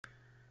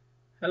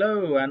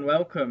Hello and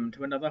welcome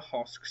to another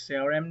HOSC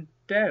CRM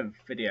Dev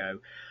video.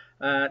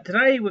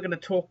 Today we're going to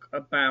talk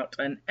about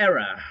an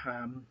error.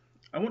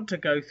 I want to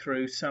go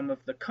through some of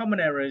the common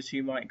errors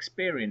you might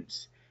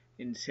experience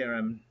in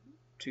CRM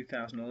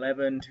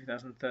 2011,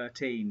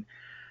 2013,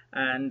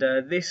 and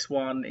this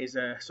one is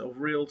a sort of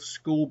real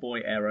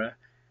schoolboy error,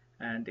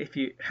 and if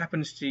it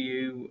happens to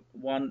you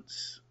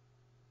once,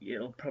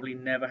 it'll probably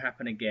never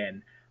happen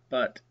again,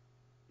 but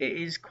it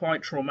is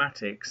quite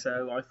traumatic,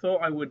 so I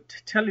thought I would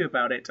tell you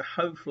about it to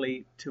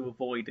hopefully to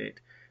avoid it.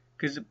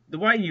 Because the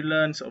way you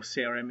learn sort of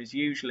CRM is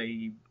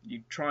usually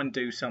you try and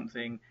do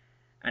something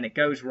and it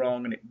goes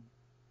wrong and it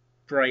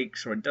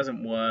breaks or it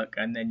doesn't work,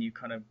 and then you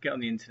kind of get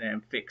on the internet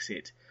and fix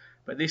it.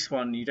 But this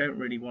one, you don't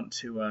really want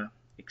to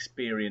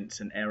experience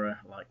an error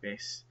like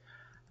this.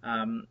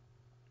 I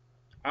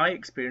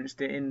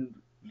experienced it in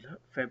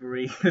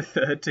February the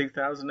 3rd,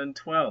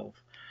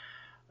 2012.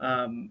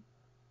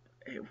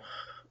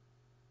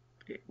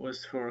 It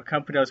was for a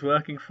company I was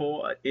working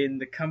for in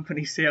the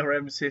company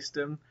CRM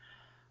system.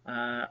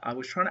 I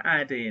was trying to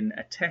add in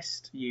a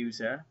test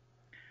user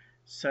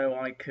so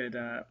I could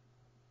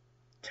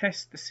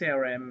test the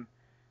CRM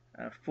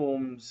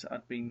forms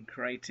I'd been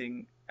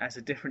creating as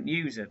a different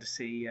user to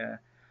see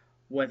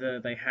whether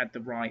they had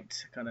the right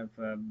kind of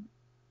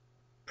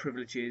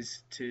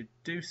privileges to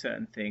do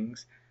certain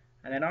things.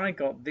 And then I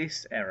got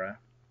this error,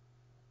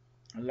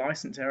 a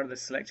license error. The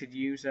selected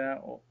user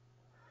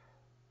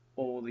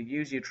or the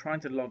user you're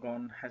trying to log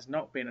on has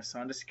not been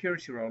assigned a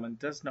security role and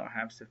does not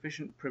have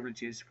sufficient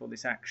privileges for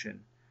this action.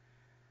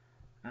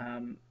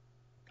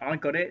 I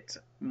got it,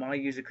 my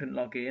user couldn't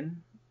log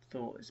in,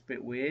 thought it's a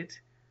bit weird,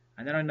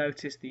 and then I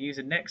noticed the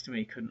user next to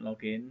me couldn't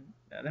log in,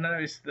 and then I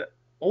noticed that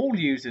all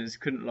users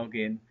couldn't log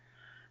in,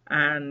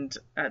 and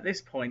at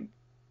this point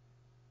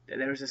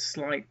there was a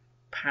slight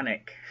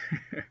panic,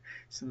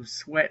 some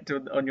sweat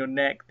on your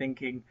neck,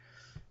 thinking,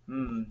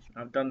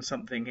 I've done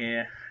something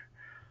here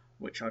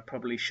which I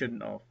probably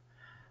shouldn't have.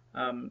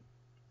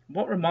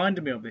 What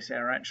reminded me of this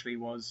error actually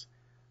was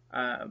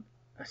a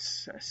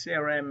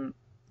CRM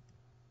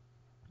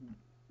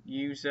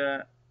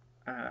user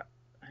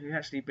who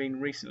actually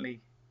been recently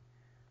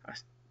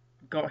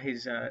got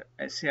his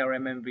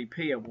CRM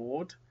MVP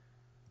award.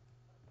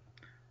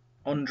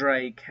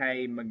 Andre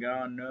K.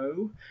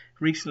 Magano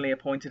recently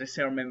appointed a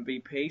CRM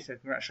MVP, so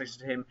congratulations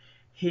to him.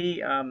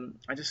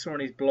 I just saw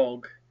on his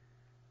blog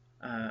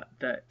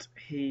that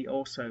he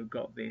also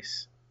got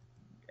this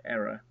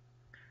error,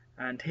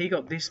 and he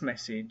got this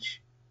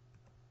message: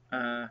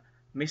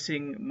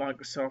 missing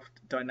Microsoft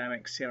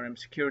Dynamics CRM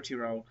security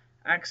role.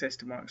 Access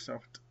to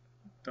Microsoft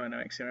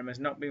Dynamics CRM has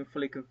not been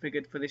fully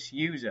configured for this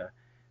user.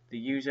 The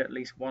user at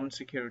least one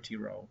security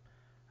role.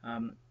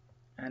 And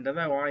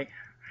although I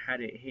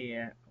had it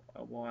here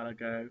a while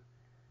ago,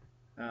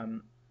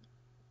 you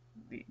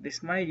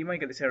may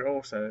get this error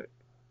also.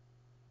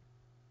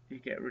 You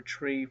get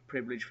retrieve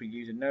privilege for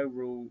user. No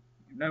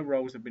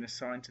roles have been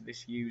assigned to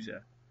this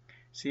user.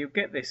 So you'll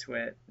get this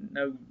where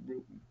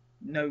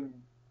no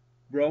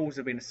roles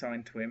have been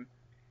assigned to him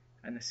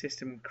and the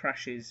system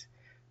crashes.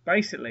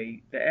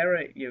 Basically, the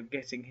error you're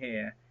getting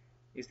here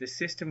is the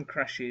system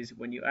crashes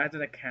when you add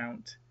an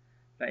account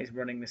that is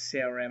running the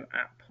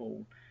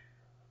CRMAppPool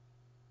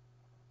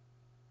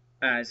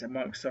as a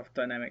Microsoft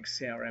Dynamics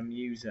CRM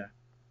user.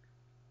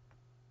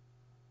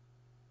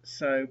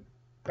 So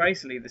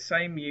basically, the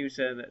same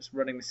user that's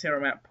running the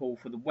CRMAppPool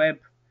for the web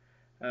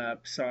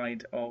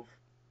side of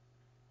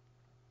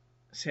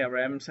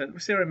CRM. So the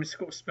CRM is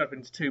split up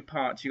into two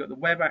parts. You've got the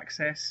web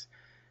access,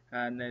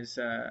 and there's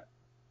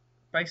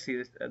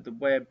basically the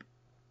web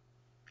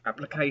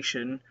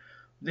application.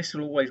 This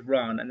will always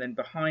run, and then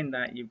behind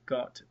that you've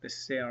got the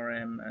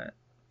CRM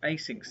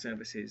async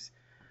services.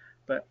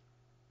 But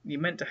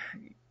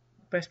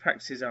best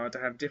practices are to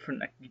have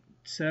different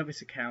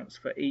service accounts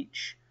for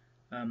each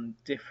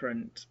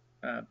different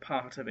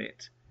part of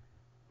it.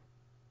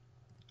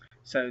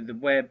 So the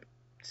web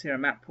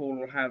CRMAppPool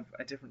will have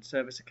a different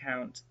service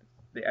account.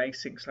 The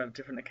asyncs will have a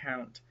different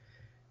account.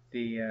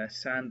 The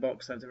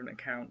sandbox will have a different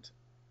account.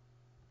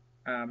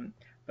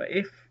 But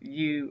if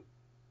you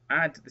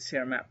add the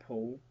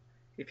CRMAppPool,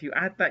 if you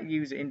add that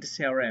user into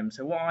CRM,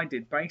 so what I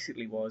did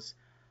basically was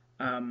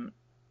I'd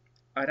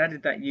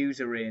added that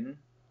user in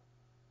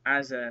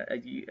as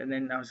and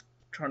then I was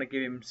trying to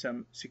give him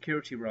some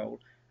security role.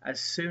 As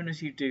soon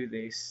as you do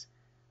this,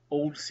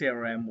 all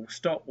CRM will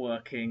stop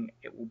working,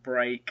 it will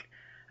break,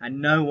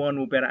 and no one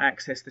will be able to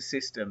access the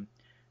system.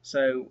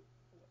 So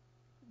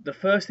the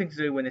first thing to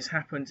do when this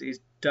happens is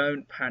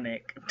don't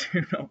panic.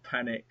 Do not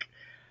panic.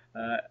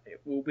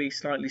 It will be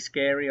slightly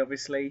scary,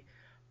 obviously,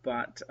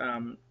 but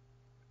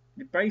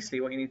basically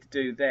what you need to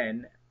do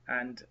then,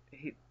 and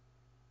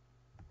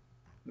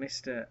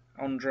Mr.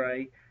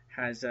 Andre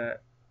has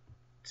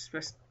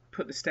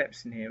put the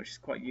steps in here, which is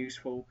quite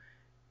useful.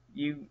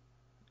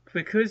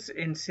 Because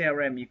in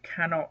CRM you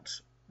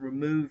cannot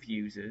remove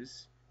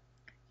users,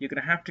 you're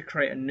going to have to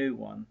create a new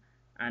one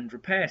and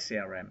repair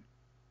CRM.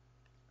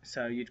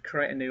 So you'd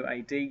create a new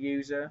AD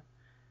user,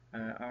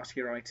 ask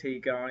your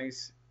IT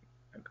guys,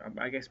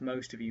 I guess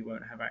most of you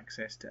won't have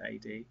access to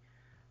AD.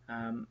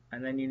 And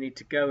then you need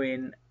to go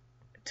in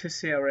to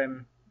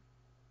CRM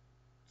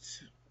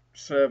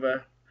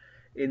server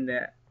in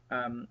the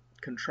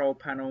control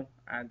panel,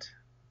 add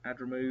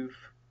remove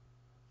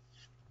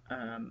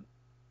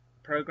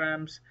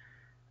programs,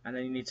 and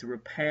then you need to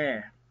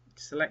repair.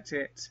 Select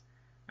it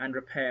and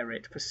repair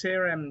it. For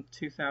CRM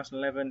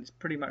 2011, it's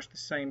pretty much the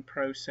same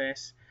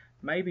process.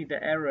 Maybe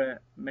the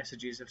error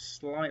messages have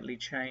slightly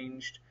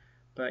changed,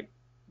 but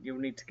you'll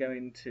need to go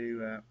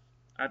into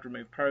add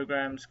remove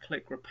programs,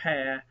 click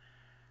repair,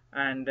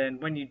 and then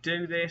when you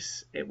do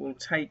this, it will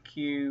take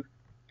you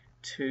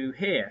to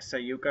here. So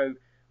you'll go,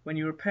 when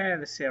you repair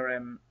the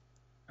CRM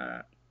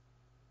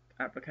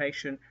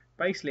application,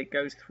 basically it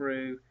goes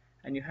through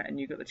and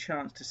you got the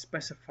chance to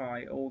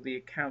specify all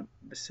the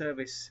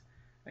service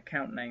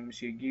account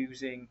names you're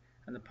using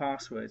and the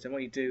passwords. And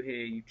what you do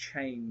here, you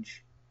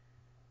change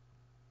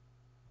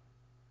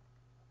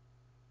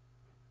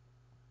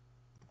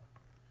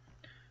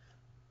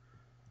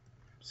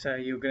so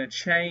you're going to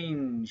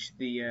change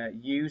the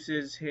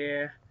users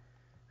here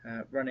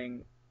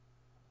running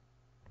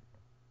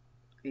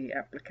the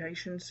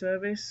application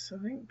service,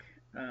 I think,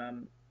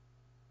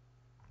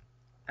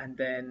 and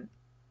then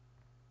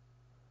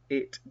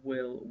it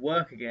will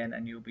work again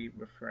and you'll be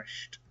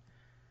refreshed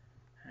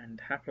and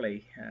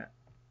happily.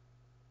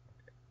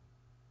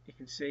 You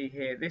can see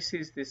here, this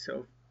is this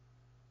sort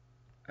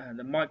of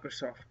the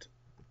Microsoft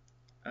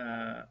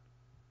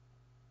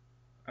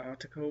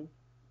article,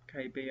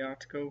 KB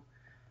article.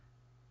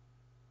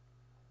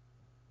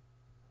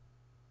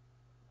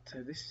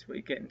 So this is what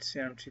you get in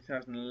CRM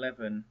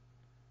 2011.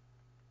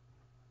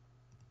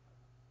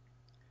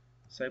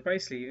 So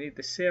basically you need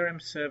the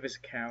CRM service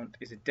account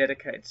is a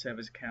dedicated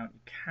service account.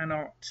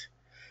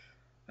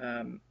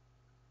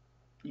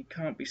 You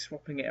can't be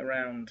swapping it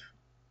around.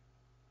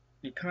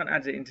 You can't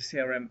add it into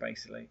CRM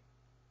basically.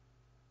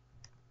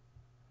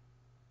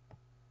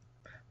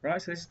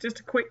 Right, so this is just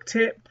a quick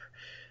tip.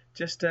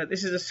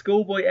 This is a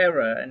schoolboy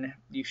error and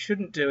you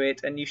shouldn't do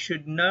it, and you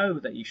should know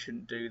that you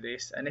shouldn't do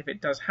this, and if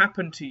it does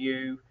happen to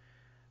you,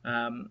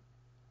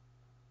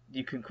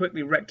 you can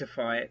quickly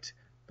rectify it,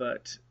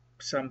 but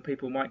some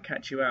people might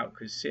catch you out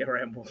because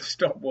CRM will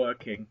stop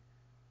working.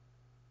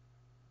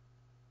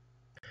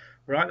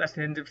 Right, that's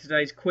the end of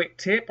today's quick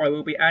tip. I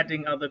will be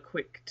adding other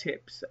quick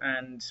tips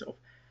and sort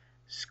of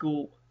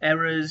school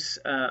errors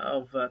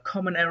of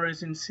common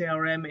errors in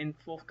CRM in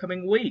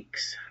forthcoming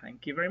weeks.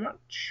 Thank you very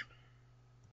much.